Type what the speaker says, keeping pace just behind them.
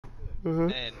Uh-huh.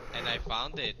 and I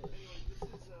found it.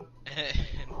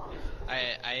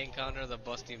 And I encountered the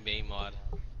busting bay mod.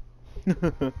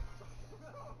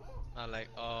 I'm like,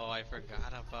 oh, I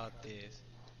forgot about this.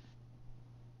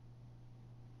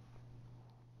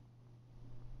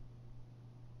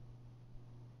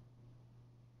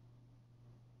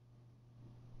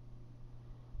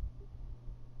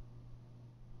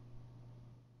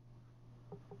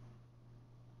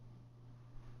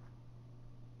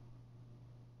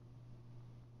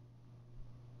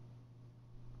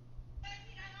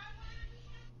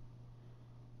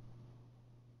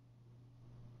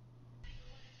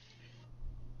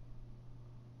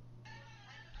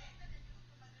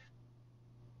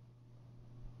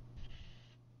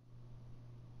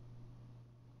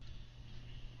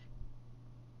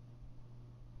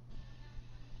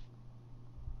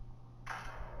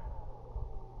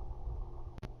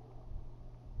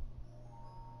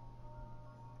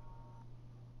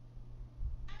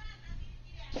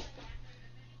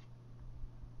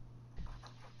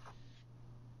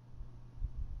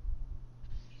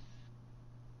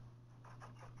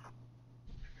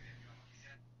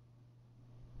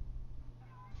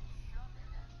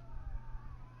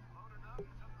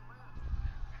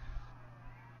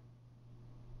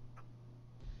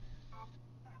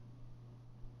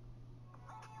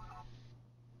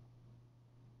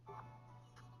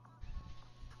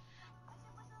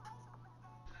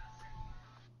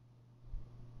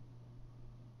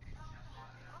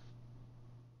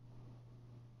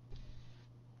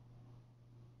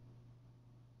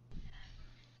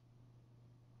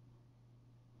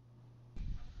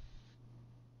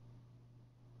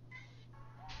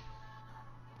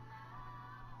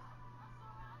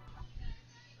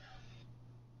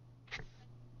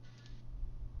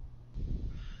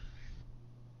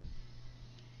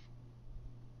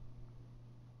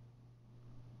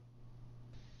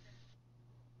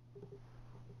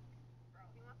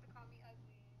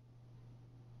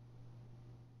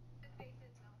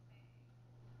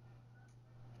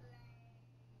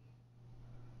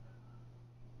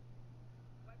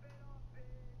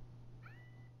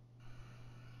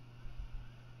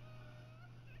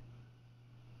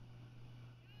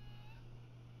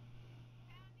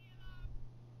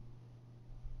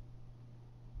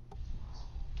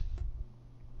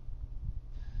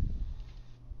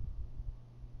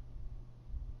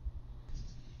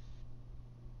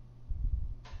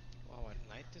 Wow, at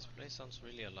night this place sounds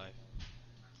really alive.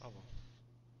 Oh well.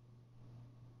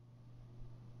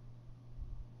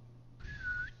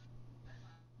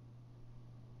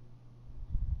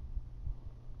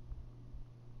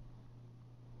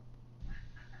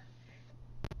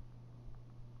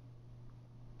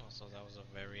 Also, that was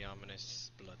a very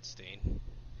ominous blood stain.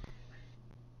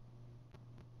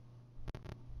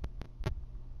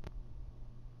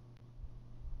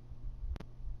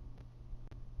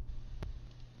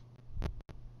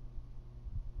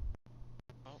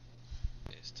 Oh,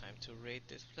 it's time to raid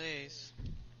this place.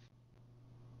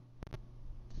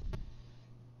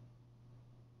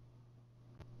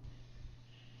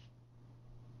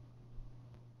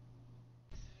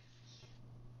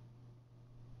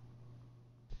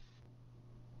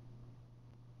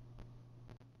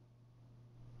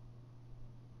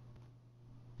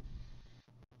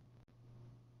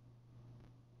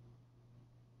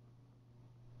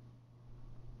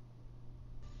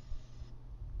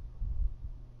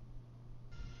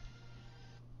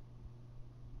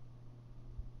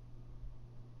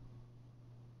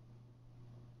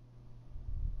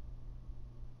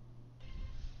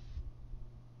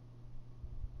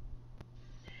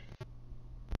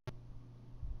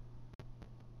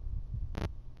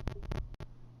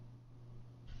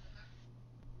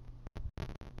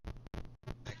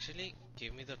 Actually,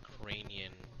 give me the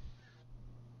cranian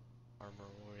armor.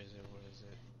 Where is it? What is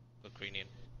it? The cranian.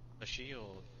 The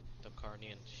shield. The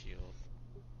Carnian shield.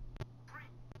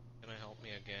 Gonna help me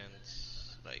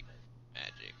against, like,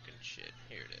 magic and shit.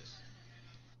 Here it is.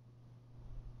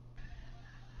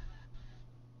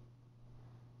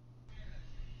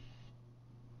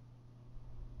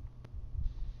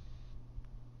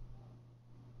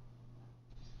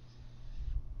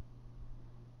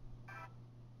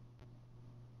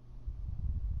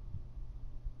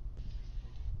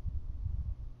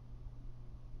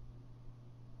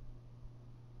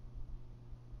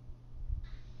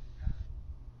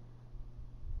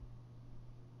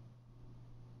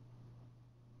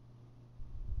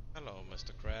 Hello,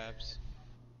 Mr. Krabs.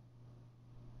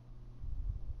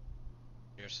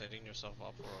 You're setting yourself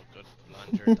up for a good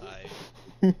plunger dive.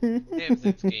 If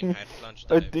this game had plunge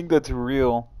I dive. think that's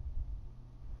real.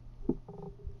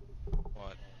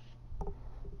 What?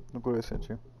 Look what I sent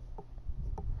you.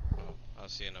 I'll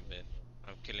see you in a bit.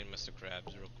 I'm killing Mr.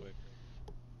 Krabs real quick.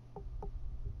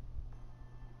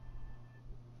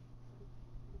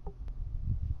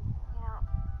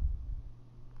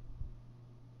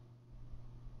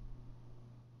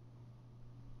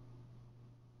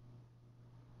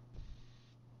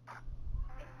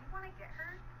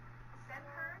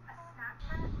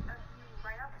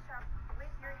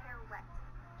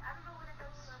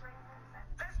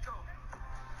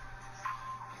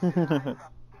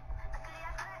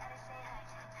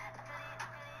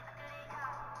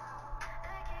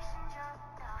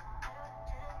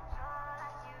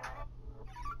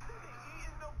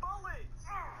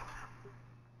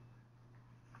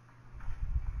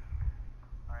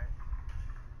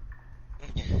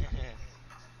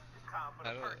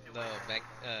 I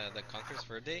don't the Conqueror's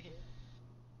birthday?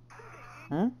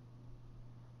 Hmm?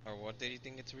 Or what did you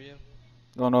think it's real?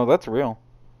 Oh no, that's real.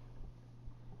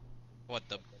 What,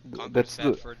 the Conqueror's That's Bad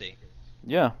the Fur Day?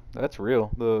 yeah, that's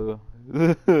real. The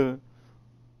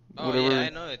Oh yeah, I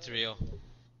whatever. know it's real.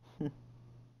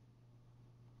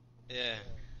 Yeah,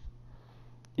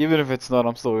 Even if it's not,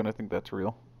 I'm still gonna think that's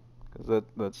real. Cause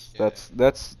yeah.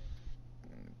 that's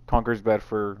Conker's bad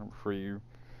for you.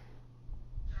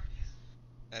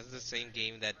 That's the same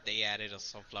game that they added a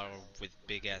sunflower with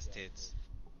big ass tits.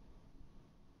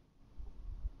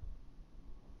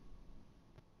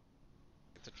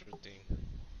 It's a true thing.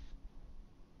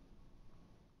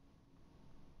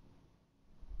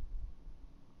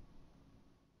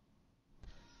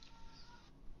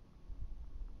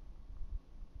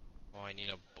 Oh, I need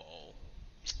a bow.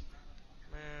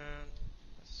 Man,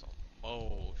 that's some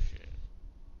bullshit.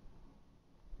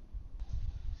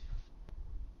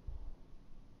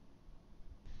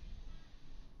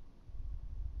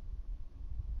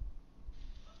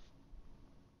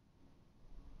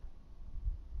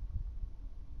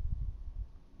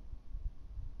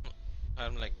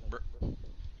 I'm like,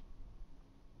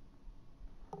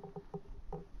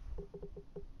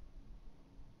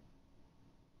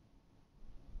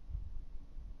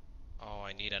 oh,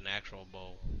 I need an actual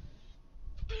bow.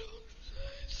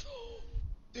 So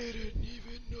didn't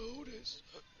even notice.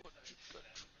 What you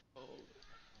control,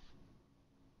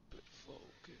 but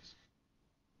focus.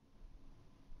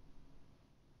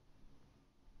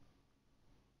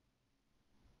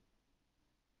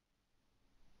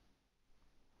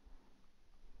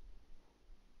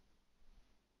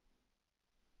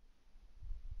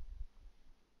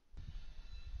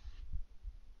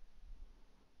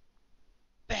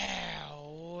 Bear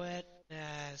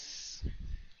witness.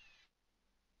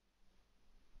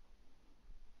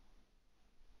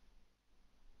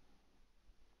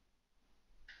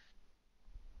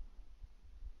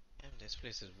 Damn, this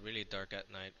place is really dark at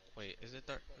night. Wait, is it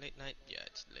dark late night? Yeah,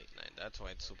 it's late night. That's why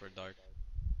it's super dark.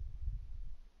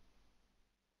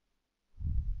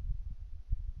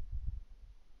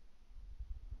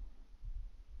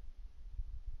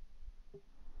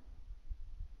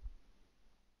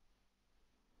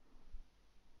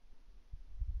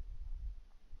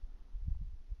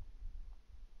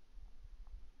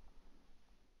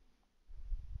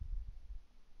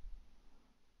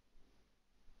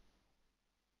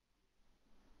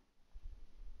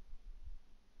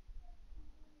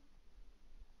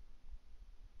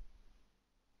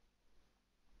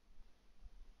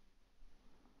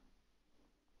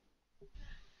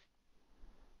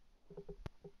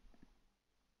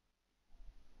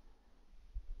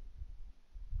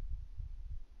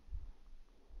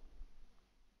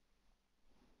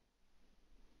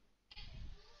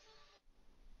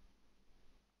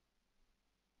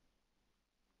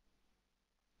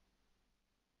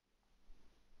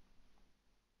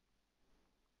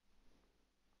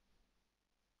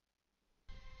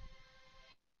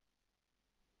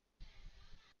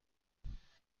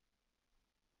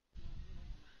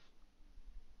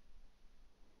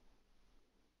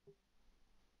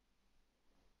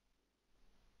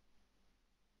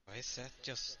 Why is Seth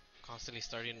just constantly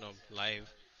starting a live?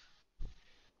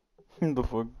 The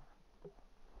fuck?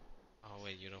 Oh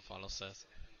wait, you don't follow Seth?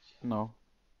 No.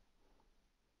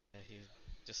 Yeah, he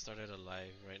just started a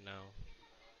live right now.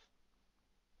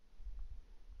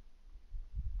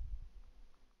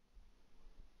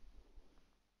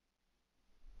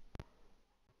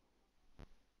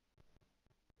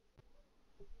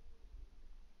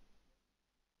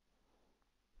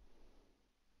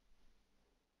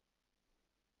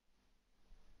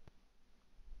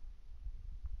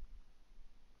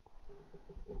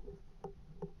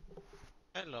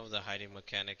 I love the hiding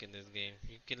mechanic in this game.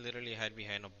 You can literally hide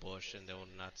behind a bush and they will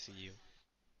not see you.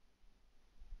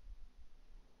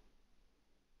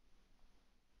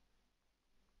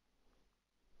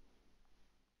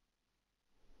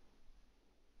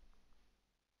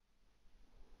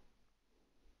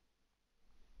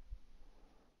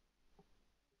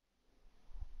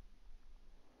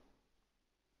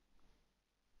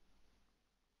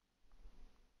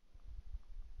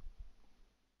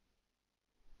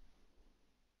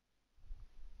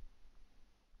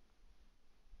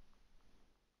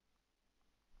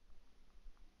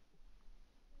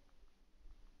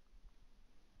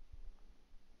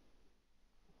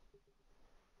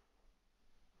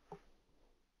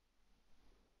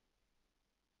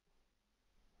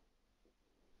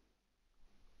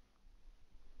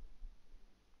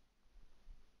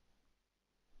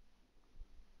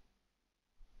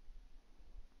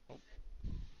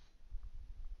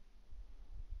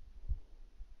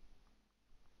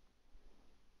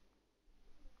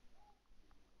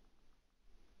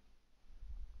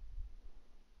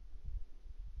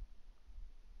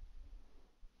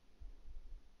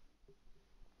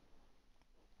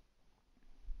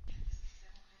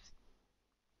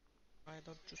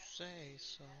 don't you say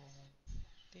so?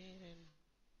 Didn't.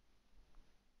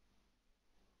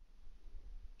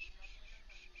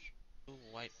 Ooh,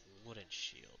 white wooden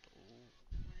shield. Ooh,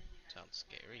 sounds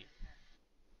scary.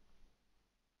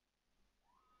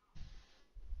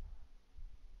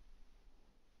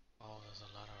 Oh, there's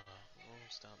a lot of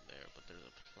rooms down there, but there's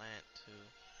a plant too.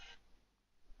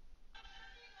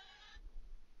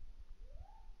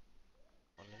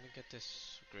 Oh, let me get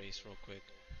this grace real quick.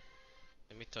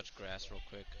 Let me touch grass real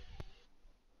quick.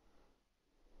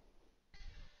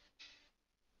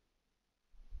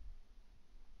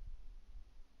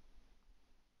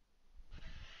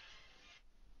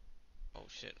 Oh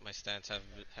shit, my stance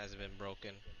has been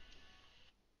broken.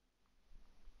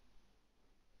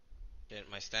 Shit,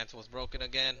 my stance was broken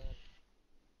again.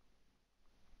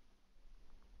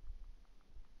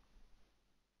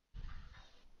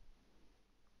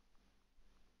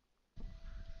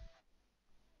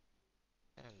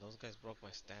 Man, those guys broke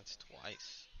my stance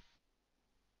twice.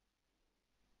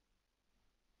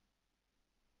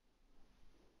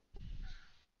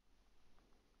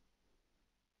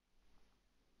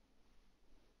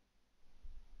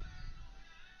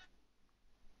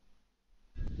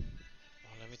 Oh,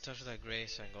 let me touch that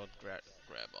grace and go grab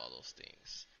all those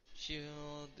things.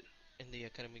 Shield in the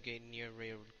Academy Gate near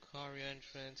Railroad Car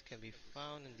entrance can be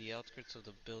found in the outskirts of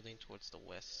the building towards the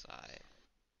west side.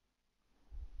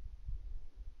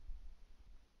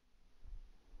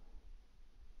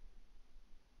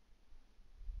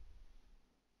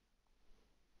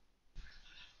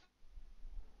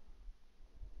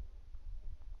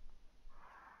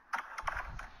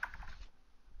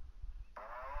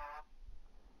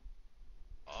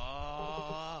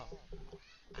 Oh!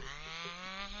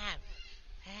 Ah!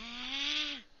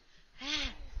 Ah!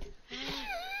 Ah!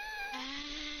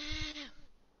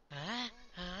 Ah!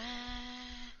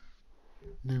 Ah!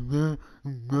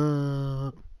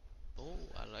 Oh,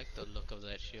 I like the look of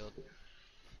that shield.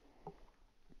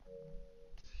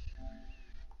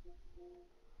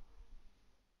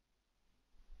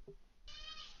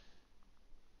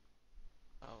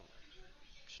 Oh,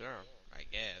 sure, I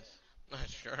guess. Not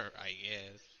sure, I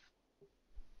guess.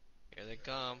 Here they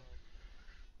come.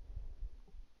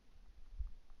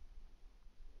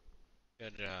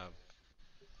 Good job.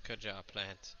 Good job,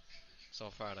 plant. So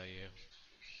proud of you.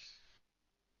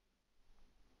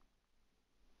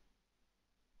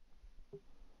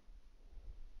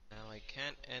 Now I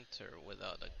can't enter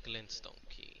without a glintstone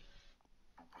key.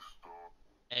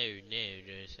 Oh no,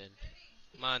 Jason.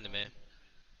 Mándeme.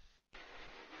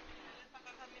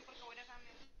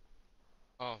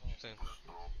 Oh, sí.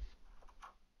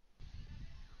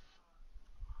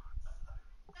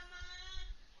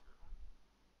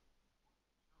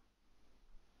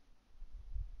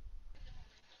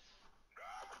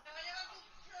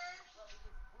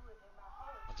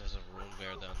 Oh, there's a room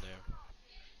bear down there.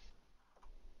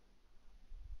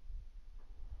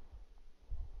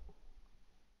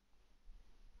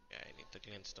 Yeah, I need the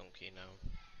glintstone key now.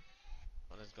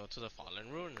 Well, let's go to the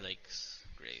Fallen Rune Lakes,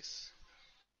 Grace.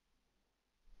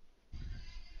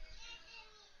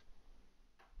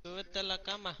 Súbete a la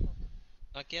cama.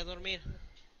 Aquí a dormir.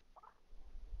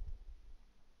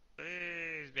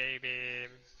 Please, baby.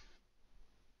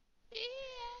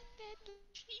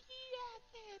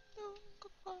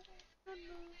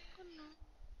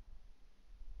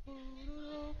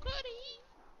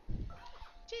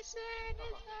 She said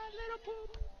it's a little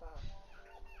poop.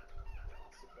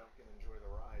 Sit back and enjoy the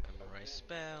ride. Memorize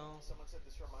spell. Someone said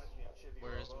this reminds me of Chibi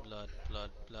Where's Robo. blood,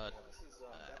 blood, blood? Yeah, this is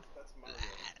that's Mario.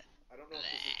 I don't know if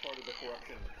this is part of the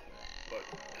corruption, but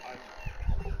I'm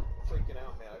freaking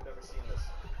out, man. I've never seen this.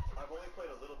 I've only played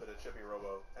a little bit of Chibi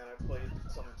Robo, and I've played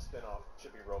some spin-off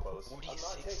Chibi Robos. I'm not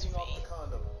 46 taking off the feet.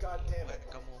 condom. God damn it.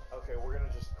 Whack-a-mole. Okay, we're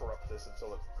gonna just corrupt this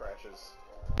until it crashes.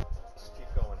 Just keep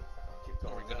going. Keep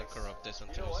going. We're gonna Nice. corrupt this You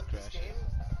until know it what? This crashes. game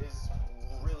is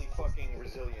really fucking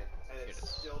resilient, and It it's is.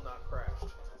 still not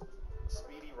crashed.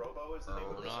 Speedy Robo is the name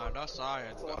of this one.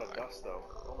 Ronaldo It's a lot of dust though.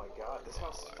 Oh my god, this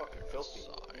house is fucking filthy.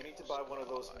 You need to buy one of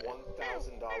those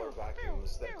 $1,000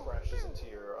 vacuums that crashes into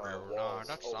your walls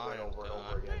over and over and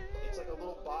over again. It's like a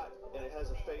little bot, and it has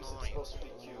a face that's supposed to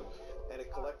be cute, and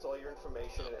it collects all your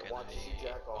information, and it watches you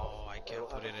jack off. Oh, I And can't it'll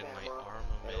have put a it in my camera,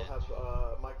 and it'll armament. have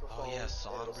a Oh microphone, yeah, and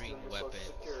it'll steal sombering your weapons.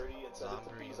 social security and send it to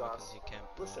Sombering Bezos. weapons, you can't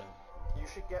put Listen, them. you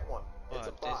should get one. It's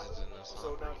a But this bot. isn't a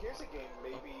So now sombering here's a one. game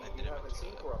maybe Oh, I you didn't haven't mean to seen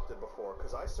do that. Corrupted before,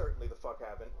 because I certainly the fuck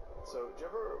haven't. So, did you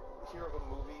ever hear of a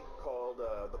movie called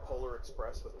The Polar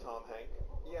Express with Tom Hanks?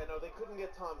 Yeah, no, they couldn't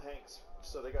get Tom Hanks,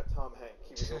 so they got Tom Hank.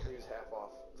 He was half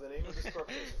off. The name of this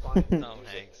corruption is Find the Tom Music.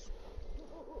 Hanks.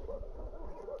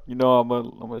 You know, I'm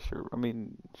gonna share. I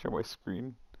mean, share my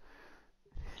screen.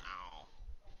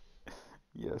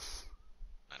 Yes.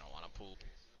 I don't want to poop.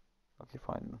 Okay,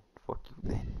 fine. Fuck you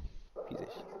then. Piece of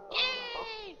shit.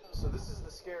 Yay! So this is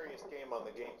the scariest game on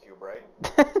the GameCube, right?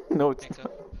 No, it's Think so?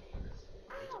 not.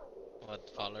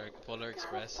 What, Polar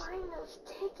Express? Find those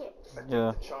tickets. I think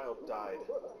Yeah. the child died.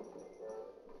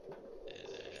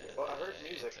 Well, I heard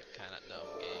music. It's a kind of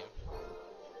dumb game.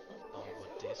 Oh,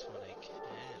 but this one I can.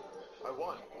 I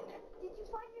won. Did you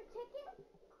find your ticket?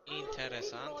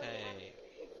 Interesante.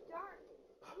 It's dark.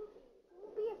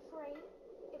 Don't be afraid.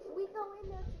 If we go in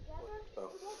there together, The it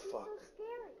won't fuck? be so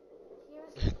scary.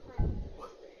 Here's the plan.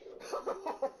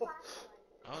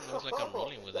 Oh, it looks like I'm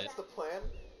rolling with it. That's the plan?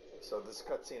 So this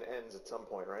cutscene ends at some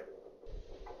point, right?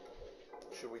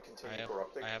 Should we continue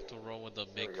corrupting? I have to roll with the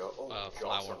There big we go. Oh,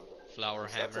 flower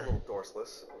so that's a hammer. little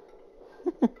dorsless.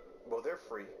 Well, they're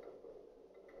free.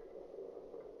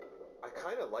 I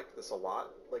kind of like this a lot.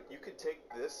 Like, you could take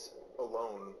this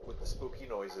alone with the spooky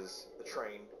noises, the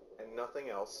train, and nothing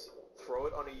else, throw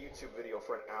it on a YouTube video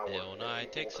for an hour. Hell no, I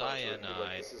and take people will come through and be cyanide.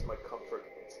 Like, this is my comfort,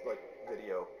 like,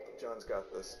 video. John's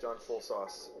got this. John Full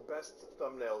Sauce. Best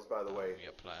thumbnails, by the way. We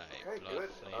apply Okay, blood good.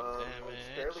 flame It's damage.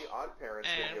 Fairly Odd Parents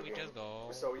And video we game. just go.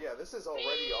 So yeah, this is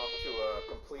already off to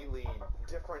a completely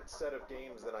different set of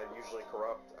games than I usually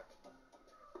corrupt.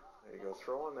 There you go.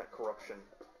 Throw on that corruption.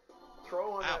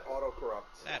 Throw on Ow. that auto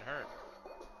corrupt. That hurt.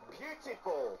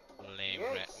 Beautiful. Flame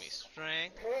Yes. wrap me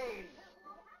strength. Pain.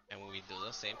 And we do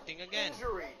the same thing again.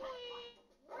 Injury.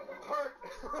 Hurt.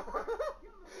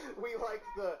 We like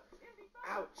the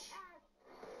ouch.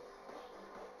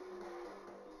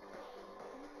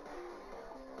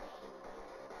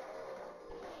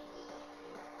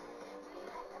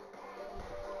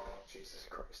 Jesus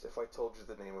Christ! If I told you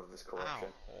the name of this corruption,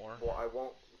 Ow, whore. well, I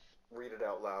won't read it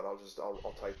out loud.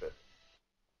 I'll type it.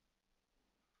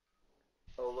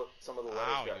 Oh look, some of the letters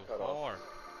Ow, got you cut off. whore.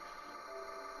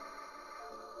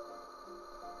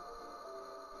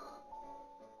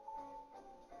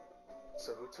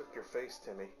 So who took your face,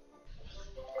 Timmy?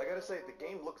 I gotta say, the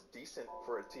game looks decent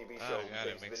for a TV Oh show god,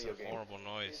 it based makes video a game. horrible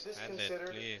noise. Is this End it,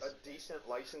 considered please. a decent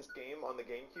licensed game on the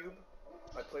GameCube?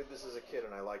 I played this as a kid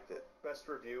and I liked it. Best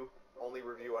review, only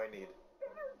review I need.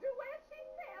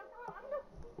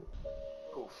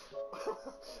 Poof.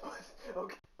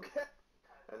 Okay.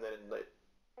 And then like,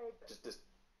 just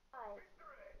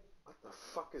what the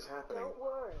fuck is happening? Don't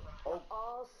worry. Oh,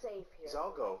 All safe here.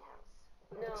 Zalgo.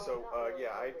 No, So not really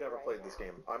yeah, I've never right played now. this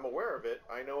game. I'm aware of it.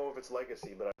 I know of its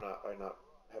legacy, but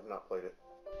have not played it.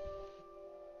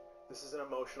 This is an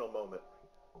emotional moment.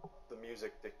 The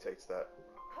music dictates that.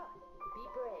 Huh. Be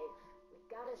brave. We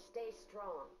gotta stay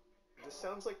strong. This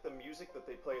sounds like the music that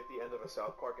they play at the end of a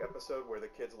South Park episode where the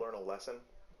kids learn a lesson.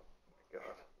 God.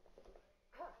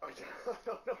 I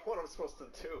don't know what I'm supposed to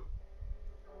do.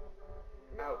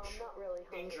 No, Ouch. I'm not really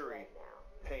hungry Injury. right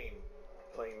now. Pain.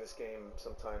 Playing this game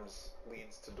sometimes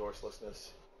leads to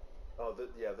dorslessness. Oh,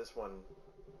 yeah, this one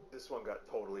got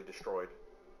totally destroyed.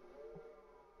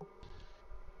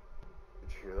 Did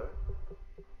you hear that?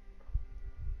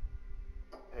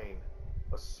 Pain.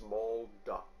 A small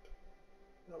dot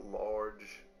in a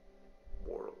large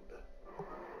world.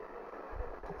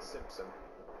 Simpson.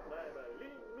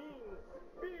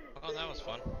 Oh, that was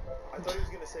fun. I thought he was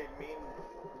gonna say mean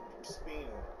speen.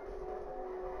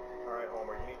 Alright,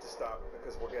 Homer, you need to stop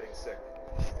because we're getting sick.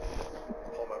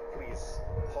 Homer, please.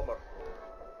 Homer.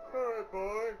 Alright,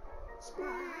 boy.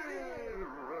 Speen!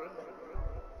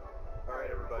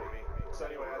 Alright, everybody. So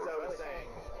anyway, as I was saying,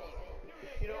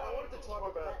 you know, I wanted to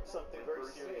talk about something very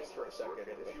serious for a second,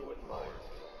 if you wouldn't mind.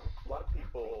 A lot of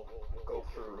people go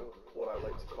through what I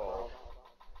like to call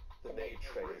the nage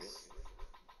phase.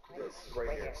 This right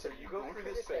here. So you go through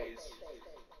this phase,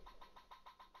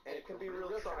 and it can be real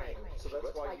trying, so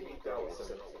that's why you need to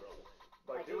listen.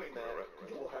 By doing that,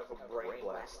 you will have a brain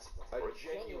blast. A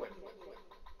genuine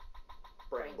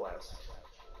brain blast.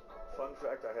 Fun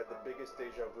fact, I had the biggest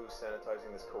deja vu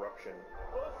sanitizing this corruption.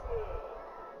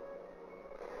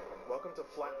 Welcome to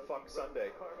Flat Fuck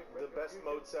Sunday, the best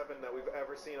Mode 7 that we've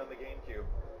ever seen on the GameCube.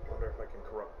 Wonder if I can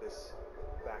corrupt this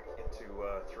back into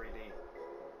 3D.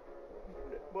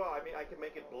 Well, I mean, I can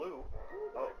make it blue.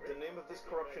 Oh, the name of this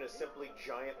corruption is simply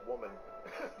Giant Woman.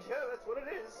 Yeah, that's what it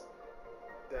is.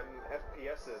 Them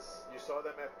FPSs. You saw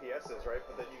them FPSs, right?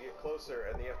 But then you get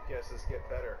closer and the FPSs get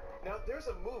better. Now, there's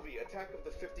a movie, Attack of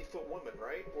the 50-Foot Woman,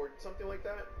 right? Or something like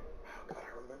that? Oh, God,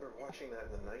 I remember watching that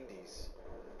in the 90s.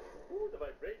 Ooh, the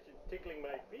vibrations tickling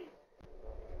my feet.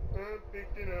 I'm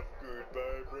picking up good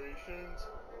vibrations.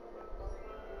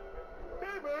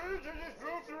 Hey, birds, I just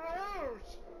drove through the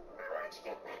house. Let's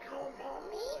get back home,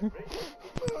 mommy.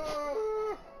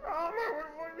 Oh, man,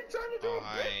 what are we trying to do? Oh,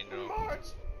 I know. March.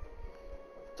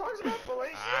 Talks about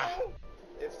fellatio! Ah.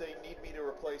 If they need me to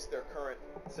replace their current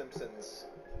Simpsons,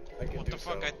 I can What do the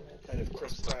fuck? so. Kind of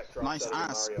Chris Pratt drops Nice out of the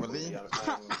ass, Mario buddy. movie.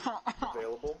 I'm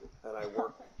available, and I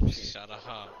work cheap. Shut up.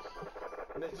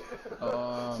 So this is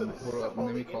hold the up, whole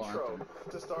let me call intro Anthony.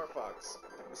 to Star Fox.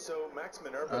 So Max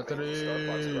Minerva made Anthony! these Star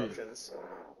Fox corruptions.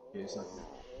 Okay, it's not here.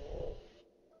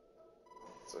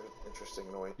 It's an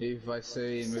interesting noise. Maybe if I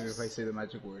say the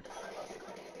magic word.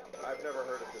 I've never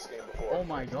heard of this game before. Oh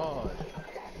my god.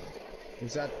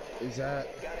 Is that Gotta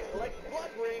collect blood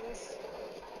rings.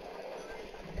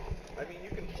 I mean, you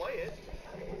can play it.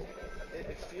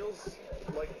 It feels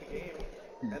like the game,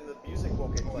 and the music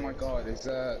won't get oh played. my god, is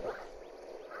that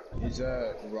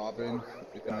Robin?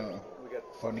 We got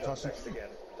funny fucked up costume? text again.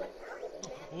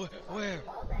 Where?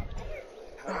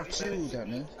 How did he manage to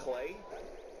man. eat clay?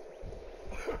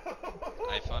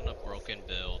 I found a broken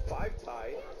build. 5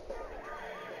 tie.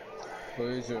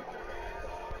 Where is it?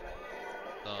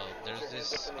 There's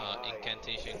this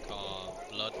incantation called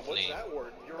Blood What's Flame. that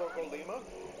word? Urogolema?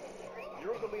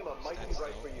 Urogolema might be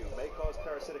right for you. May cause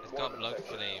parasitic It's called worm Blood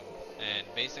infection. Flame, and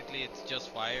basically it's just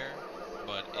fire,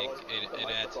 but it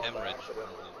adds hemorrhage,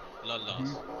 blood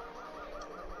loss.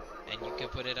 And you can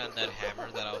put it on that hammer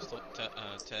that I was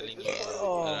telling you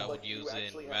that I would use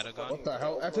in Radagon. What the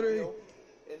hell, Anthony?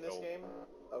 In this game?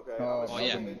 Okay. Oh,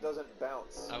 yeah. It doesn't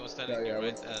bounce. I was telling you, yeah,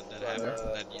 right, that hammer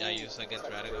that I use against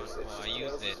Radagon. Well, I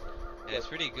used it, and it's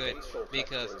pretty good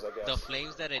because the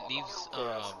flames that it leaves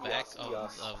back of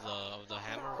the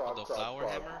hammer, of the flower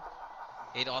hammer,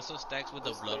 it also stacks with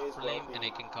the blood flame, and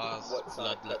it can cause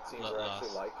blood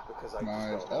loss.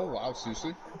 Nice. Oh wow,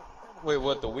 seriously? Wait,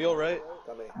 what? The wheel, right?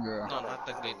 Yeah. No, not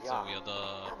the Gates wheel,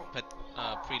 the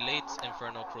Prelate's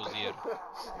Infernal Crozier.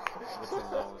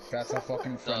 That's a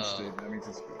fucking French dude. That means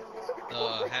it's good.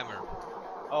 The hammer,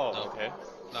 Oh, the okay.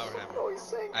 flower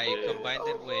hammer. I combined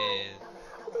it with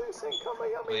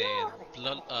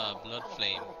blood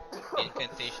flame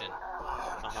incantation.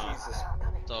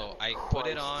 So I put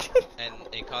it on, and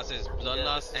it causes blood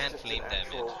loss and flame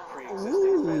damage.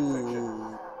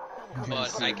 Ooh.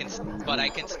 But I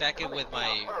can stack it with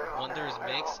my Wonders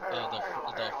mix,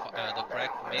 the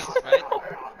crack mix, right?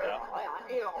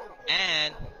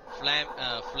 And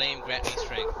flame grant me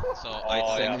strength, so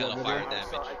I do kill the fire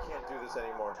damage. I can't do this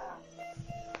anymore.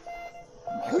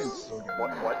 I can still get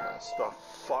What the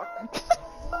fuck?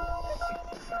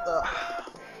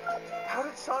 How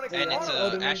did Sonic And it's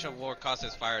win? Ash of War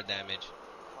causes fire damage,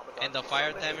 and the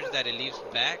fire damage that it leaves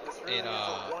back, it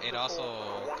also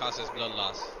causes blood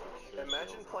loss.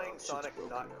 Imagine playing Sonic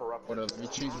not corrupted. What up? You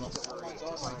cheese muscle. Oh my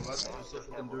god, my gloves are so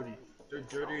fucking dirty. They're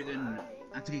dirtier than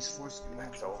Anthony's foreskin.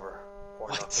 It's over.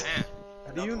 What?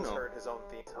 How do you Knuckles know? heard his own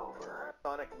theme. It's over.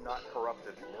 Sonic not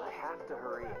corrupted. I have to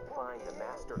hurry and find the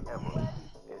Master Emerald.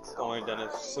 It's Don't worry,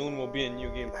 Dennis. Soon we'll be in New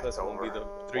Game Plus. Won't be the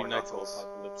three Poor nights of Knuckles.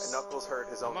 apocalypse. And Knuckles heard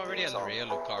his own I'm already theme on the song. real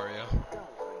Lucario.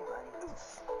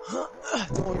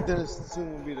 Don't worry, Dennis.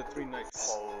 Soon will be the 3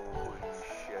 nights. Holy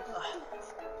shit.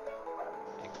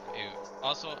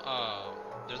 Also,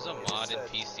 there's a mod in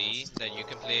PC that you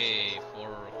can play for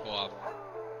co-op,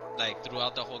 like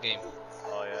throughout the whole game.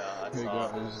 Oh yeah, I Here you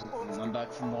saw. go, guys. I'm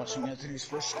back from watching Anthony's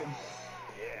foreskin.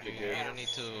 You don't need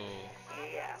to.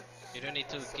 You don't need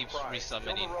to keep Kill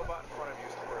resummoning. the robot in front of you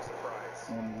for a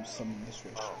surprise. Some this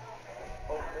way. Oh,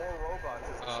 more robots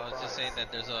is a I was just surprise. saying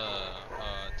that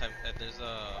there's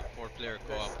a 4-player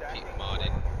co-op mod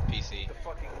in PC. The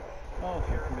fucking Oh,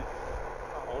 pyramid.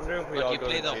 I wonder if we But all you go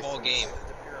play to the Jason's. whole game.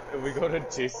 If we go to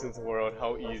Jason's world,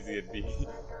 how easy it'd be.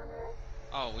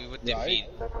 Oh, we would Right?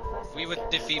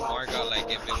 defeat Margot like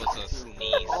if it was a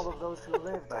sneeze. All of those who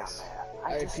live down there.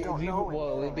 I if just you, don't know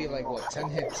well, it'll be like what, 10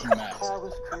 hits max. I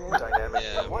was created. Dynamic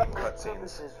Yeah. in cutscenes.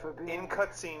 Purposes for being. In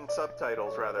cutscene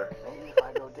subtitles, rather. Maybe if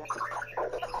I go down.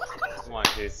 Come on,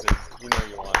 Jason. You know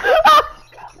you want it.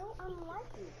 So unlike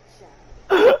you,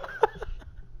 Chef.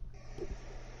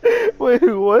 Wait,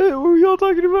 what were y'all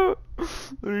talking about? I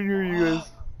didn't hear you guys.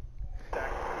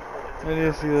 I need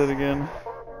to see that again.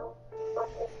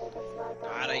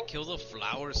 God, I kill the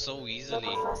flowers so easily.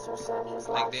 Professor said his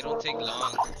Like, last they don't take word was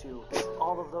long. To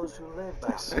all of those who live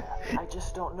down there. I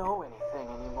just don't know anything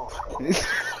anymore.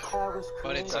 I was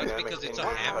But it created. sucks because it's a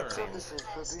hammer. Purposes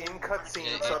for being. In cutscene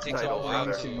It takes a subtitles, while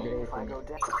rather. to. If I go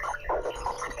down.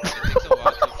 It takes a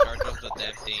while to charge up the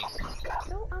damn thing.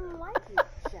 So unlike you,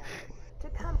 Chef. To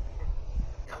come.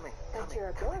 Coming, That's your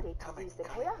ability to use the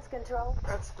chaos control.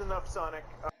 That's enough, Sonic.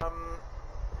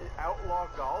 Outlaw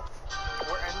golf.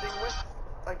 We're ending with,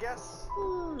 I guess.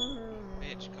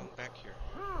 Bitch, come back here.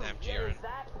 Damn Jiren.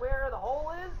 that where the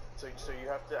hole is? So you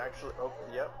have to actually. Oh,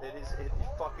 yep. It is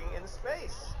fucking in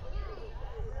space.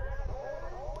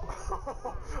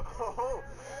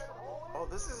 Oh,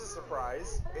 this is a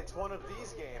surprise. It's one of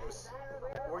these games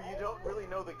where you don't really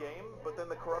know the game, but then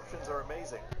the corruptions are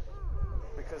amazing.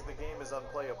 Because the game is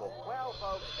unplayable. Well,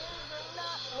 folks, things are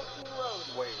not looking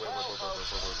rosy. Wait. Is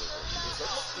that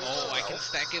Oh, I can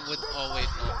stack it with. Oh wait,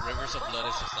 no. Rivers of Blood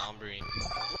is a Sombrine.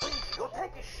 Go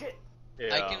take a shit.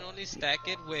 Yeah. I can only stack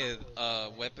it with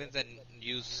weapons that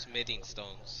use smithing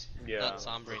stones, not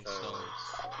Sombrine stones.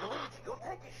 Luigi, go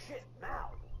take a shit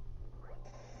now.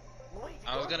 Luigi,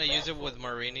 I was gonna use it with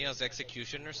Marinia's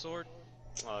Executioner Sword.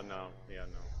 Oh no, yeah,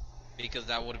 no. Because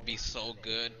that would be so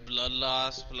good. Blood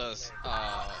Loss plus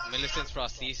Millicent's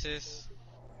Prosthesis.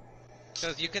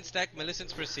 Because you can stack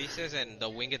Millicent's Prosthesis and the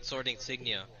Winged Sword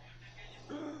Insignia.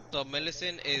 So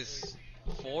Millicent is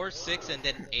 4, 6, and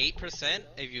then 8%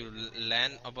 if you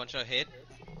land a bunch of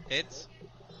hits.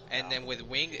 And then with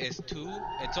Wing is 2,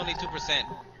 it's only 2%.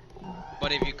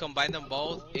 But if you combine them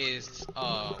both, it's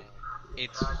 4,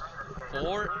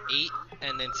 8,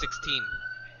 and then 16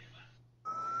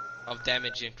 of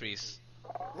damage increase.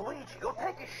 Luigi, go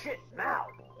take a shit now.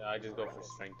 Yeah, I just go for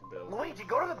strength build. Luigi,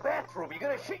 go to the bathroom. You're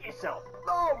gonna shit yourself.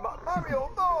 No, Mario,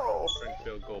 no. Strength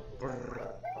build, go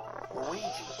brrrr.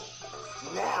 Luigi,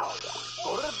 now.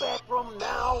 Go to the bathroom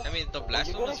now. I mean, the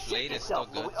Blasphemous Blade is still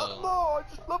good though. No,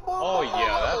 just one more Oh, level, yeah,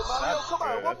 Mario, that's come on,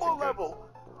 good, one that's a more good- level.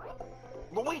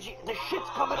 Luigi, the shit's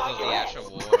coming Because out of your the ass. Ash of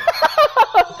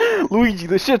War. Luigi,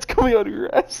 the shit's coming out of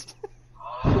your ass.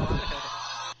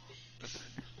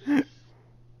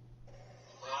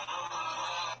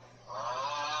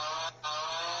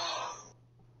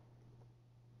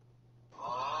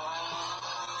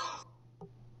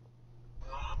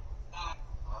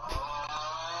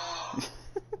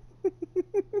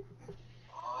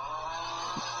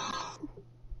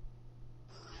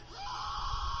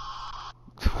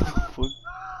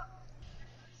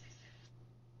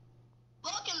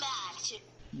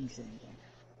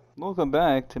 Welcome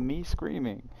back to me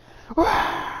screaming.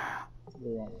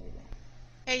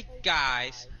 Hey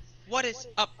guys, what is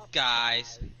up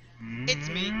guys? It's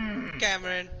me,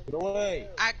 Cameron. Get away!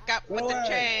 I got with the away.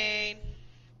 chain.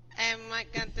 And I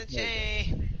got the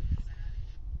chain.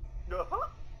 Uh-huh.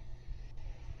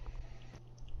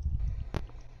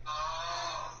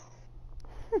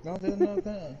 No,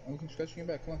 I'm scratching your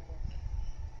back, come on.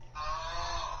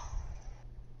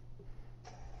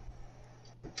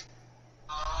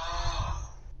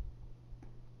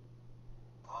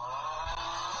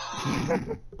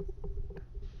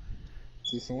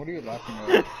 Jason, what are you laughing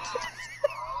at?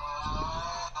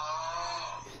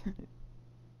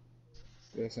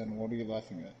 Jason, what are you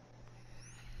laughing at?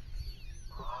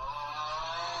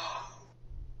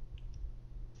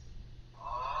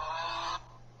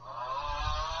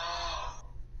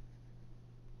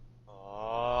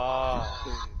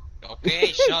 Okay,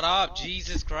 shut up,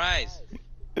 Jesus Christ.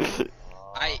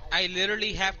 I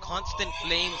literally have constant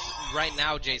flames right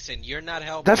now, Jason. You're not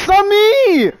helping. That's not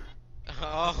me!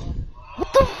 Oh.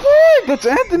 What the fuck? That's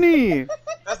Anthony!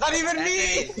 That's not even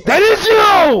me! That is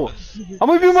you! I'm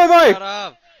gonna mute my mic! Shut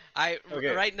up.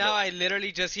 Okay. Right now I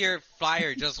literally just hear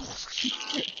fire just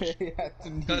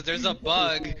because there's a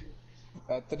bug.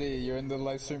 Anthony, you're in the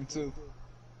live stream too.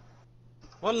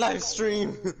 What live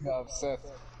stream? Yeah,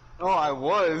 Seth. Oh, I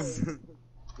was.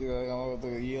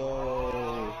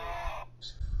 Yo.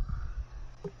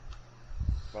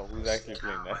 Well, who's actually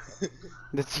playing that?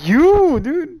 That's you,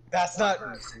 dude! That's not.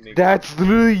 That's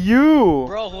literally you!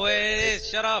 Bro, who it is?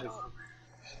 Shut up.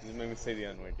 You made me say the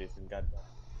N-word, Jason. God.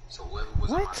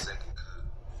 What?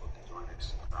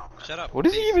 Shut up. What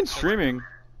is he please. even streaming?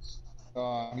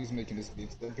 He's making this beat.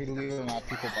 Believe it or not,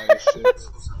 people buy this shit.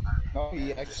 No,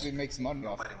 he actually makes money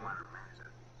off of it.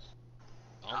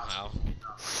 Somehow.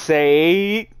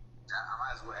 Say...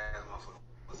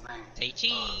 Say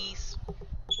cheese.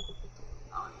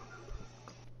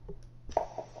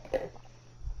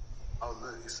 Oh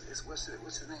look, it's what's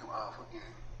his name? Fucking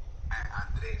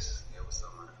Andres. Yeah, what's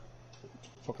up, man?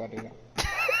 Fuck out of here.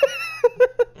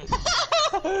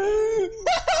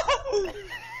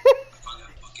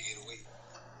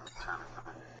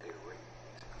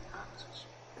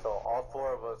 So all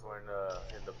four of us were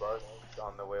in the bus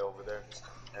on the way over there,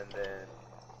 and then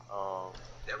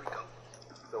There we go.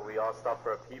 so we all stopped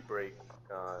for a pee break.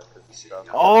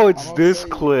 Oh, it's this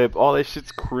clip. Oh, that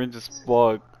shit's cringe as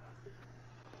fuck.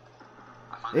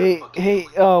 Hey,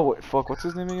 what, fuck, what's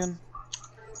his name again?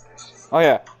 Oh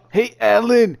yeah. Hey,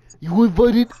 Alan, you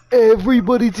invited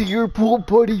everybody to your pool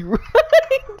party, right?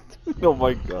 Oh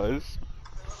my gosh.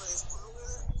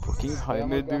 Fucking I'm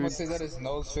Jaime, gonna dude. say that his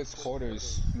nose fits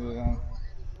quarters. You know?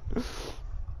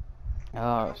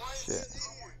 Oh shit.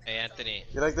 Hey Anthony.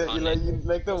 You like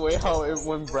the way how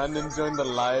when Brandon joined the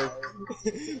live,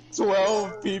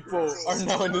 12 people are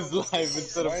now in his live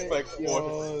instead of like 4.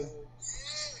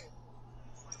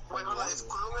 Wait, hold on. Is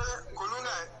Kulunga there?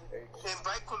 Kulunga.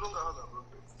 Invite Kulunga. Hold on, bro.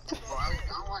 Bro, I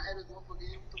don't want to edit one for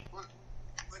game. What the fuck?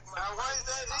 Why is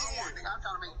that in here? Nigga, I'm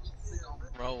trying to make beats, nigga.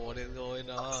 Bro, what is going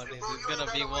on? Is Bro, this you ain't gonna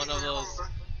be gotta one wait of that long, those bro.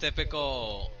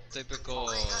 typical We ain't got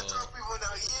 12 people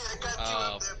now. Yeah, I got you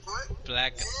uh up there, boy.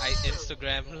 black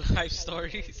Instagram live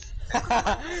stories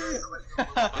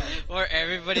where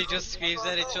everybody just screams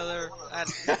at each other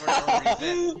for no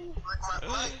reason?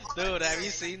 Dude, have you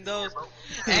seen those?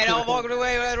 Hey, don't walk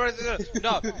away.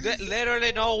 No,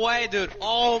 literally no way, dude.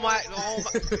 Oh my.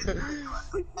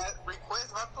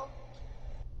 Request, vato?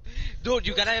 Dude,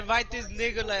 you gotta invite this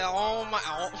nigga like, oh my.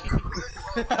 Oh.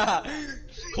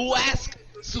 Who asked?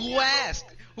 Who asked?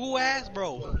 Who asked,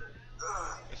 bro?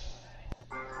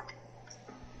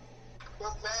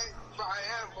 What's that? Bro, I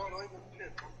am, bro. Don't even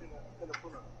trip. I'm finna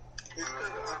pull up. It's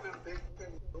cause I've been big.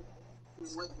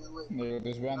 Wait. No,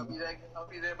 there's random. I'll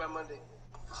be there by Monday.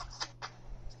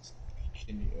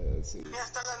 Can you, let's see. Ya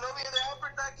está la novia de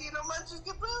Albert aquí, no manches,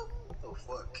 ¿qué pedo? What the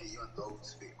fuck? Can you know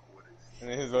spit quarters? And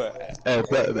he's like, What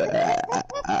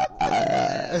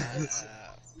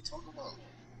you talking about?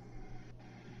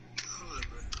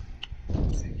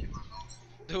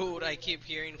 Dude, I keep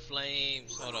hearing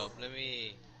flames. Hold up, let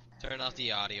me turn off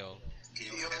the audio. Can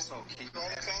you ask me? Can you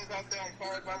ask me? Out there, I'm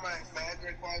sorry about my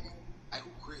address quality. I who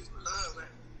Chris, bro? Man.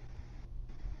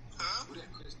 Huh? Who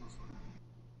that Chris motherfucker?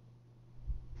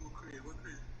 Who Chris? What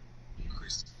Chris?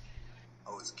 Chris.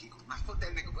 Oh, it's Kiko. I fuck that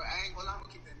nigga, but I ain't gonna lie, I'm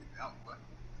gonna keep that nigga out, but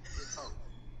real talk.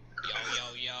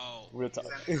 Yo. real talk.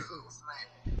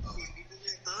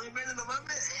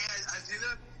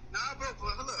 Nah, bro, but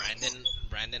hold up.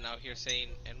 Brandon out here saying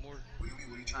N-word, What you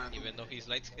trying to do? even though he's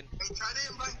light skinned. Hey, try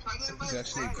to invite. He's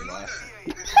actually black.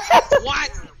 What?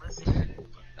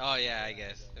 Oh yeah, I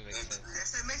guess it makes sense.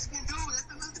 That's that Mexican dude. That's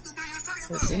the Mexican dude you're talking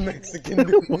about. It's a Mexican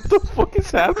dude. What the fuck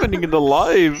is happening in the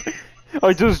live?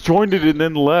 I just joined it and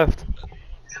then left. Put him in.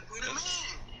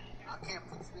 I can't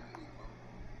put Snippy in, bro.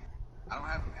 I don't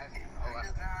have him at me.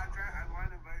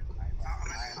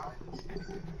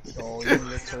 Oh, you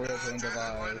literally joined the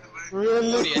live.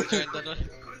 Really?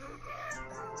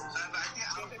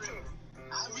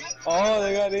 Oh,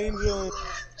 they got Angel.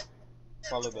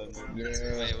 Follow them, dude.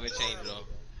 Yeah. Wait, which angel?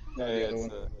 Yeah,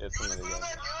 it's another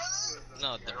guy.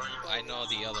 No, I know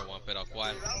the other one, pero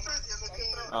 ¿cuál?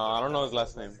 I don't know his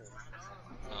last name.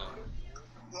 Oh.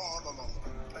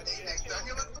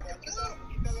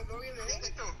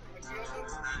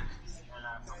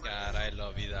 God, I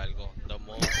love Hidalgo. The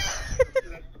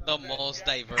most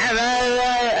diverse.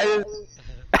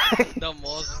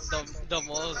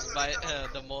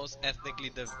 the most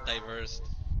ethnically diverse.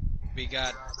 We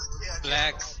got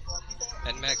blacks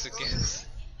and Mexicans.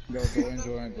 Yo,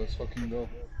 join. Let's fucking go.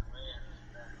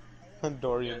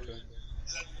 Dorian.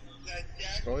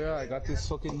 Oh yeah, I got this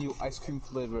fucking new ice cream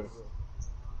flavor.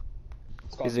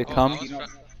 Is it Oh, cum? I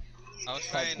was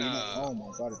trying. Oh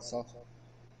my god, it's soft.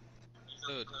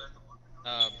 Dude,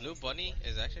 Blue Bunny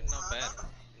is actually not bad.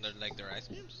 Their ice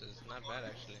creams is not bad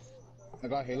actually. I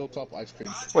got Halo Top ice cream.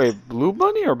 Wait, Blue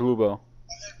Bunny or Bluebell?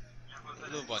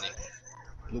 Blue Bunny.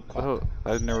 Blue Oh, Cop.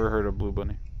 I've never heard of Blue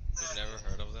Bunny. You've never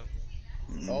heard of them?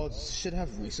 Oh, this shit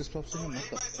have Reese's Puffs in them? What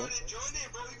the fuck?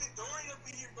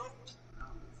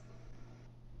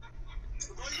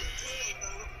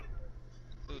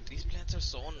 Dude, these plants are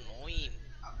so annoying.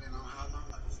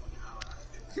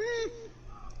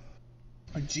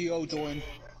 Geo joined.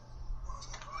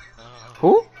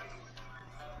 Who?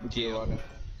 Giovanna.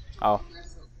 Oh.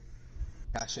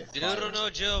 That shit. Giorno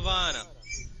Giovanna.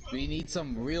 We need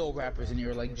some real rappers in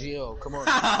here like Geo. Come on.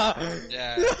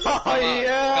 Yeah. Oh,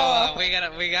 yeah.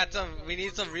 Come on. We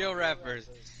need some real rappers.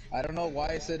 I don't know why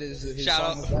I said his Shout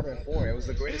song out. was better than 4. It was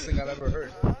the greatest thing I've ever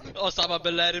heard. Osama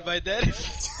Bin Laden, my dad.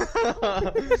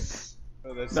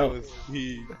 Oh, that No. shit was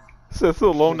he. Seth's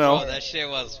alone now. Oh, that shit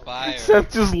was fire.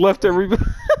 Seth just left everybody.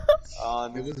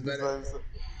 It was better.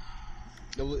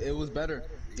 It was better.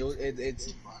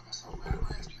 It's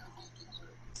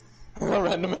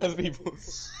Random ass people.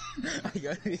 I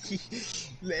got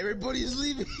everybody's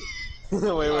leaving. wait,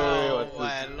 Oh what's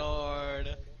my this? lord.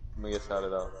 Let me get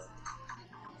shouted out.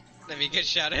 Let me get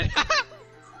shouted.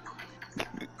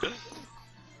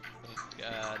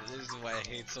 God, this is why I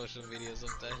hate social media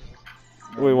sometimes.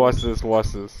 Wait, watch this. No,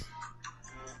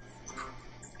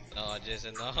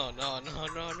 Jason, no.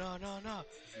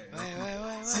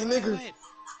 Wait. Say nigger. Wait.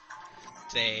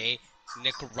 Say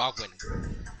Nicaraguan.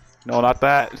 No, not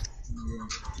that.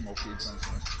 Low-key, it sounds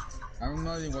nice. I'm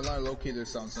not even gonna lie, low-key,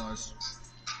 this sounds nice.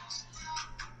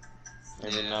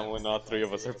 And then now when all three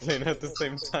of us are playing at the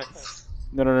same time.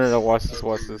 No. Watch this.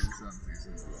 Watch this.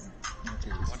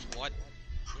 Watch what?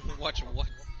 Watch what?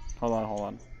 Hold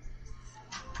on.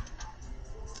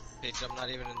 Bitch, I'm not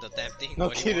even in the damn thing. No,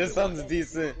 What do you kid, want it me sounds to watch?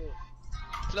 decent.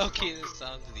 Loki, this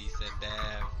sounds decent.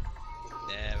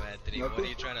 Damn, Anthony. What are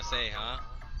you trying to say, huh?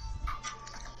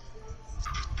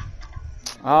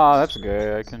 Ah, that's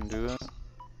gay. I can do that.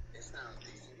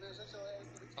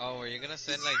 Oh, were you gonna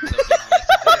send like the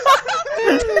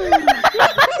big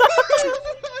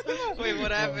messages? Wait,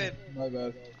 what happened? My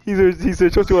bad. He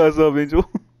said, shut your ass up, Angel.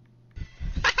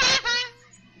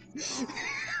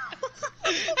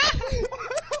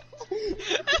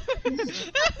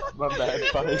 My bad,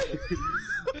 fine.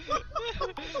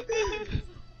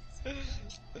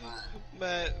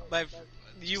 Man,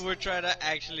 you were trying to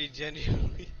actually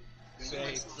genuinely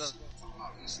say something.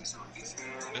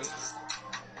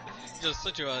 Just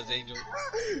such your ass, Angel.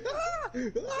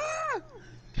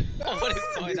 What is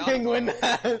going on? Penguin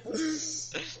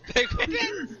ass. Penguin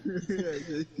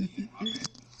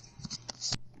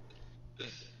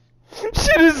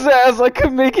Shit his ass. I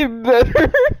could make it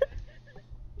better.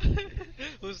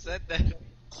 Who said that?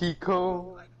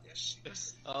 Kiko.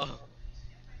 Oh.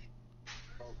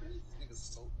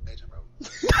 He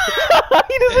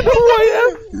doesn't know who I am.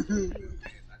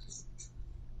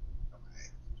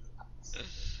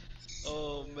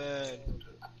 Oh man.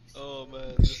 Oh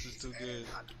man, this is too good.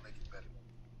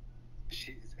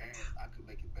 Shit is ass. I could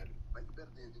make it better. Make it better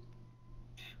than.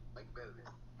 Make it better than.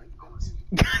 Make it better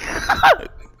than. Make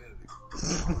it better than.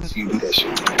 So you do that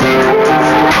shit.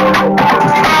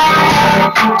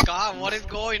 God, what is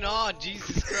going on?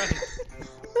 Jesus Christ.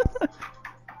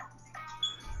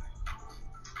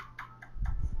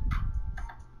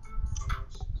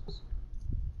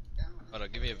 Hold on,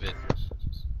 give me a bit.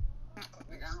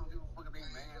 Nigga, I don't give a fuck if they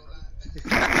man, bro.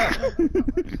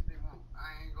 I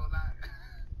ain't gonna lie.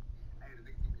 Hey, the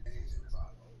nigga give me attention, that's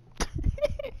all.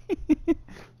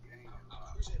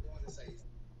 That shit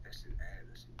ass,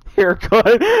 that shit.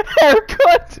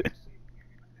 Haircut.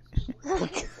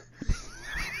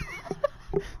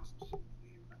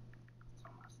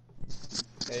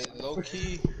 Hey,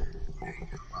 low-key.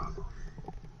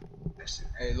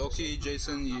 Hey, low-key,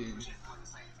 Jason,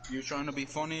 you're trying to be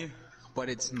funny, but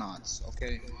it's not,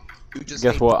 okay? You just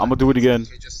Guess hate what? I'm gonna do it again.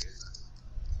 okay,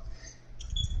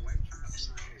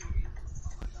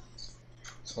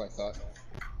 that's what I thought.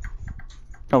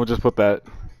 I'm gonna just put that.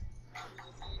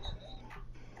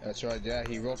 That's right, yeah,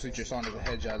 he roasted your Sonic the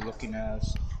Hedgehog looking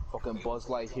ass. Fucking Buzz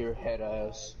Lightyear head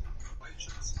ass.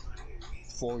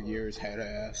 4 years head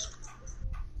ass.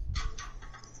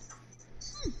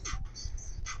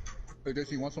 Hey,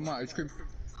 Jason, you want some of my ice cream?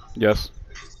 Yes.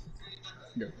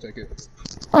 Yeah, take it.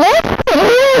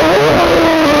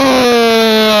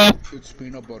 It's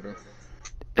peanut butter.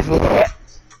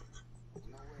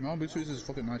 No, this is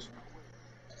fucking nice.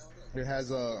 It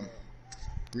has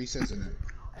Reese's in it.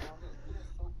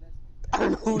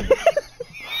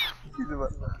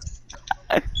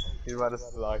 He's about to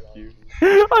block you.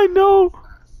 I know.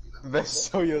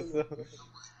 Best show yourself.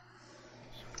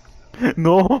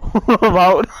 No, I'm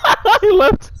out. He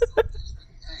left.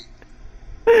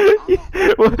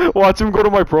 Watch him go to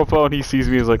my profile and he sees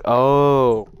me. He's like,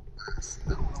 oh.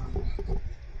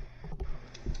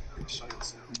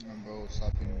 Bro,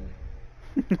 stop being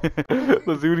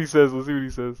Let's see what he says. Let's see what he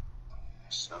says.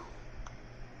 So,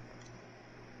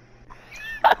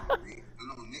 I know Nick.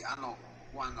 I know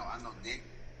who I know. I know Nick.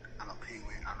 I know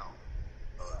Penguin. I know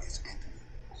it's Anthony.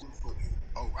 Who the fuck is?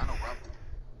 Oh, I know Robert.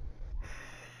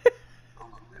 I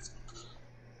don't know this.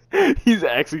 He's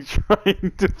actually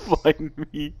trying to find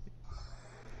me.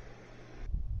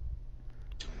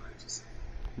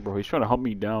 Bro, he's trying to hunt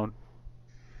me down.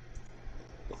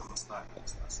 What's that?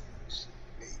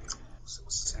 Hey, what's the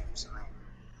same name?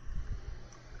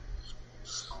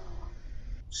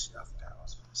 Shit, I forgot what I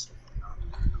was gonna say.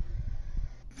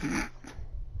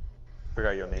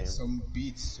 Forgot your name. some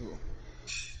beats too.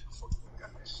 Fucking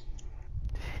forgot that shit.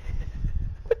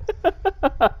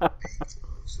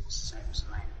 Same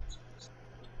name.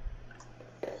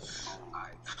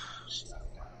 Alright. Shit, I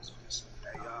forgot what I was gonna say.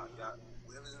 Hey, y'all,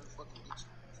 whoever's in the fucking beach,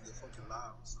 in your fucking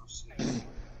live or some shit.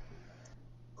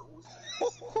 But who's that?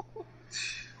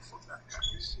 Fuck that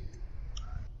shit.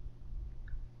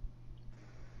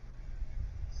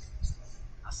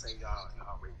 I say y'all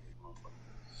rate this motherfucker.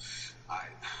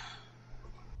 Alright.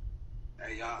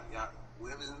 Hey, y'all,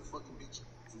 whoever's in the fucking beach,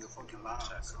 in your fucking live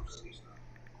or some shit.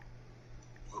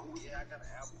 But who, yeah, I got an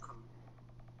album coming.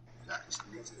 Got this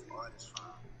nigga artist from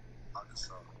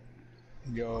Arkansas.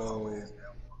 Yo.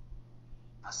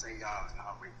 I say y'all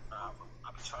wait. I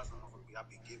be charging them. I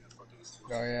be giving fucking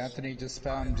exclusive. Alright, Anthony, just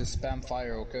spam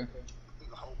fire, okay?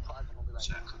 The whole project gonna be like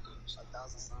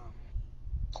 1,000 songs.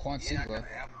 Quan Yeah, I got Silva. an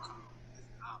album coming.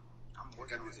 I'm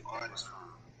working with the artist from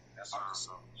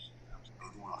Arkansas. They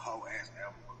doing a whole ass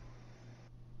album.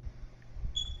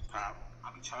 I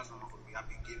be charging them. I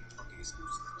be giving fucking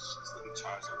exclusive. So I be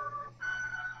charging them.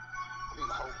 I think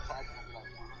the whole project gonna be like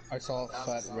 100. I saw a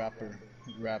fat rapper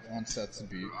rap on Seth's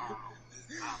beat.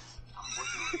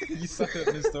 You saw it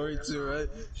in the story too, right?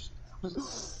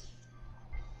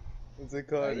 What's it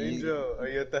called? Angel, are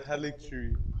you at the Helix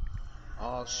tree?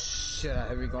 Oh shit, I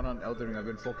haven't gone on Elden Ring. I've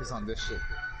been focused on this shit.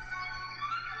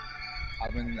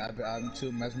 I'm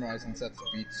too mesmerized on Seth's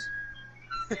beats.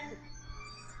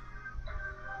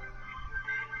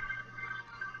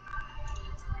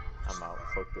 I'm out.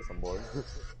 Fuck this, I'm bored.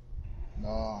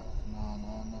 No.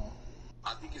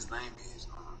 I think his name is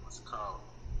what's it called?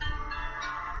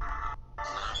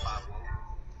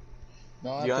 950.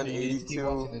 No, You got an Anthony, you need to keep 82?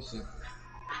 watching this shit.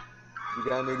 You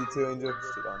got an 82, Angel?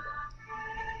 Shit on.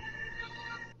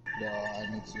 No,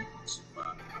 I need to.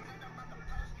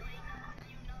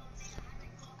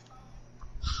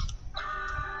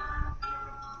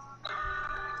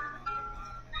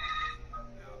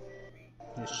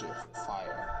 This shit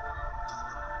fire.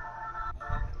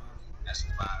 That's a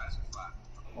five.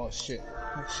 Oh shit.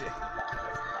 I'm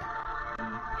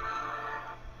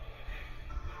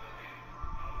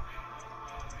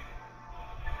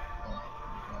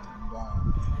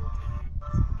gone.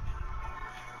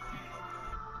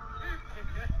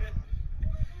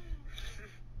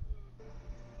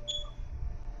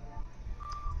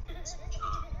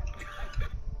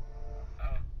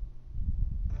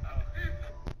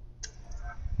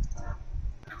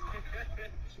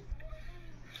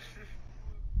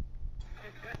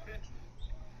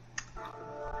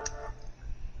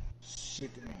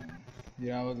 Sickening.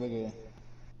 Yeah, I was like a...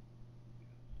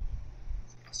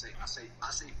 I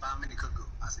say 5 minute cuckoo.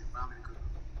 I say 5 minute cuckoo.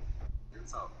 Real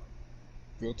talk.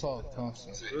 Real talk, come on,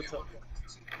 Seth.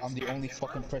 I'm the only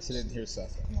fucking president here,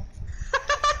 Seth. Come on.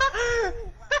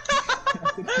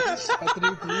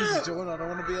 Anthony, please join. I don't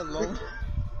want to be alone.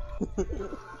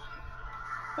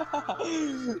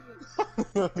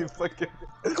 You fucking.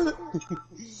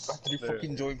 Anthony,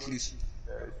 fucking join, please.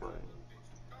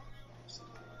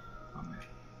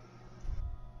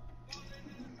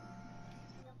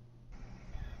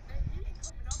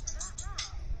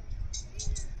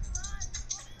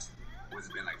 What's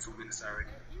it been like 2 minutes already?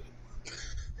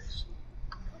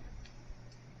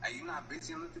 Hey, you not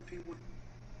busy on looking people?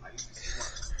 Like,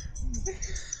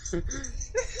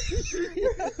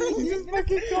 He just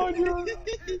fucking called you.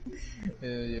 Yeah,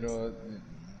 you know,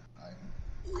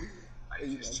 Are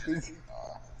you not busy?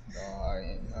 no, I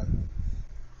ain't.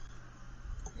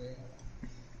 Yeah.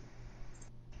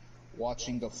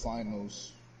 Watching the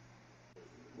finals.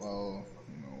 Well,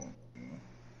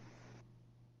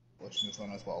 watching the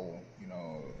finals while,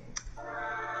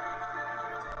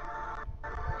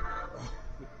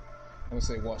 I'm gonna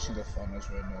say watching the finals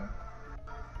right now.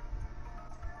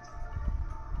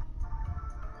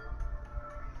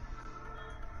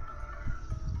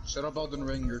 Shut up, Elden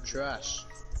Ring, you're trash.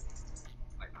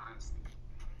 like, honestly,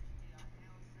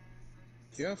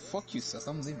 Yeah, fuck you, Seth,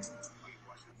 I'm leaving.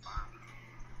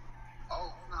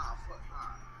 oh, nah, fuck,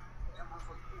 nah. That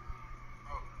motherfucker.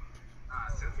 Oh, nah,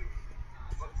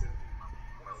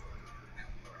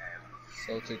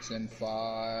 Celtics in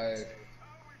 5.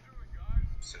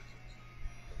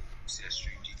 See that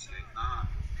stream GTA? Nah,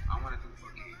 I wanna do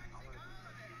fucking.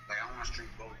 Like, I wanna stream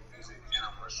both music and I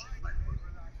wanna stream, like,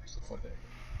 Fuck it.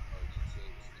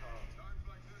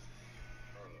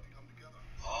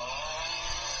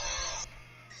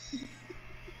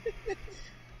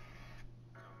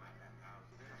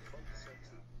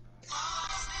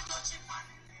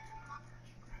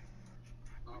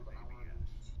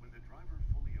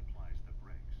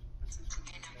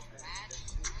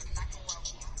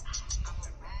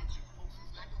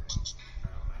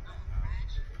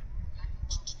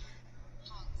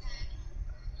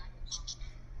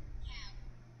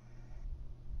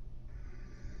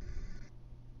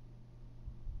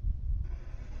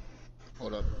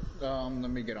 Hold up. Let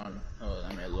me get on. Oh,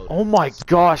 let me load. Oh my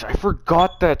gosh, I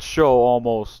forgot that show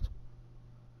almost.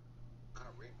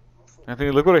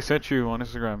 Anthony, look what I sent you on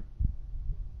Instagram.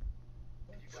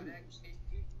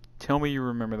 Tell me you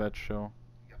remember that show.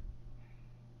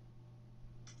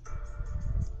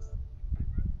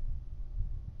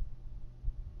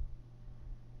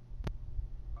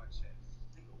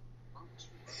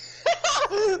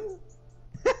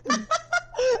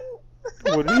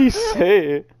 What did he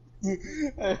say?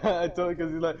 I told him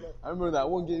because he's like, I remember that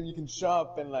one game you can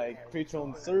shop and like create your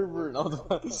own server and all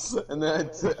that. And then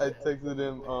I texted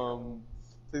him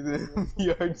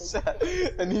VR chat,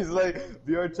 and he's like,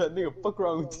 VR chat, nigga, fuck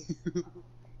wrong with you?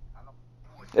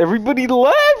 Everybody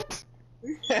left.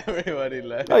 Everybody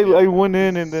left. I went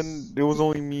in and then it was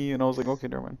only me and I was like, okay,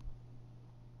 never mind.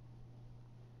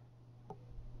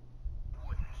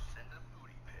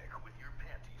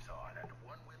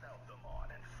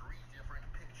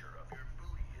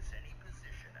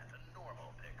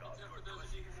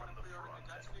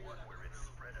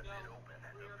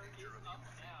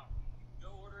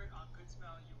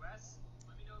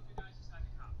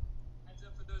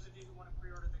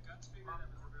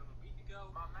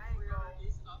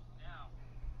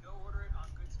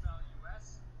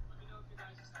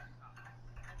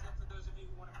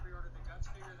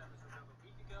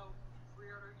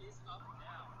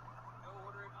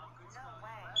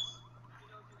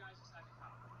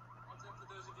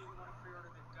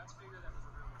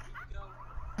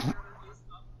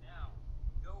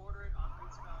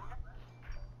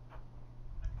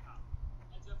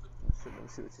 Let me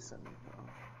see what you sent me.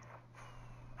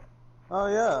 Oh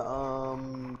yeah,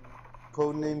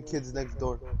 codename Kids Next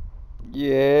Door.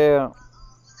 Yeah.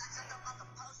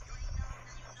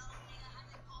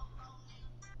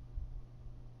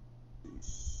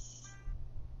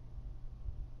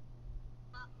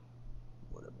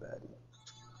 What a baddie.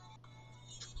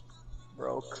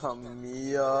 Bro, come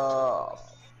here.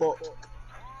 Fuck.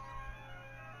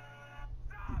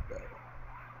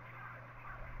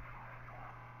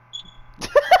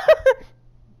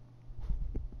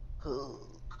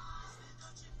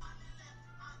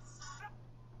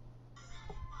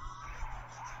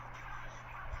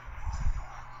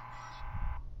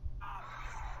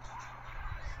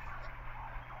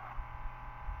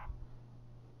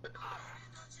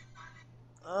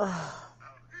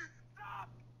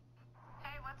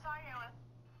 Hey, what's on you?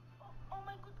 Oh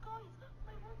my god, guys.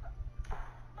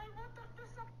 My water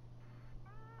disappeared.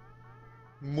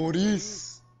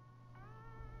 Maurice.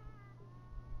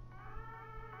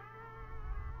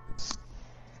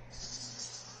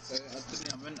 Anthony,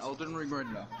 I'm in Elden Ring right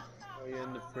now. Are you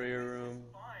in the prayer room?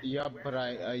 Yeah, but no,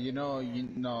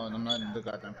 I'm not in the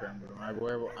goddamn prayer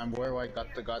room. I'm where I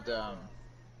got the goddamn.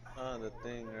 Ah, the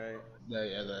thing, right?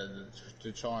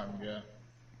 The charm, yeah.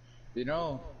 You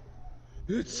know,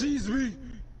 it sees me.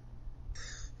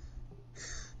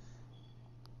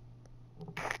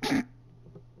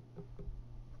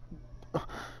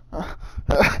 What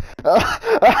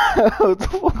the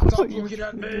fuck was Stop that looking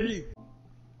at me!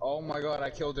 Oh my god, I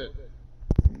killed it.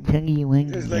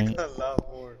 There's like a lot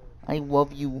more. I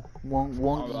love you, Wongy,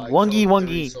 I Wongy, killed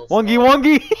 3 Wongy, so Wongy, far.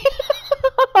 Wongy.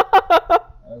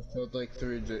 I've killed like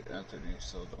 3 Anthony,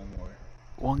 so don't worry.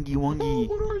 Wongy, Wongy,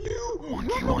 What are you?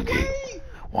 Wongy, Run Wongy, away!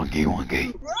 Wongy,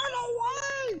 Wongy. Run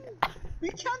away! We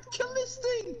can't kill this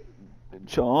thing!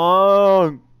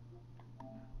 Chong,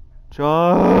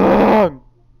 Chong.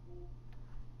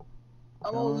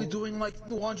 I'm only doing like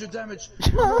 200 damage.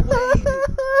 Run away!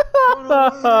 Run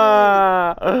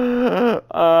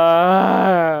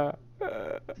away!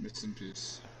 Rest in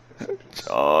peace.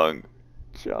 Chong,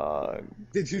 Chong.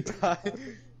 Did you die?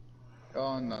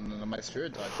 Oh no, my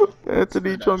spirit died. Bro.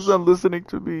 Anthony, Spirit Chong's Ash. not listening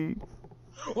to me.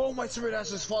 Oh, my spirit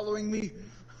ash is following me.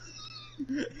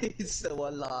 He's still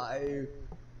alive.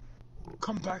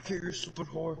 Come back here, you stupid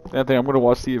whore. Anthony, I'm gonna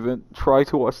watch the event. Try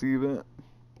to watch the event.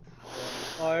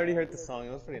 Oh, I already heard the song.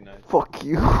 It was pretty nice. Fuck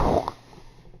you.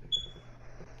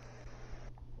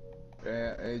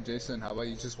 Hey, Jason, how about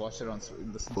you just watch it on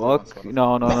listen to it on Fuck. Spotify?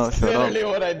 No, That's shut up.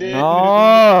 literally what I did.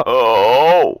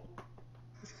 No.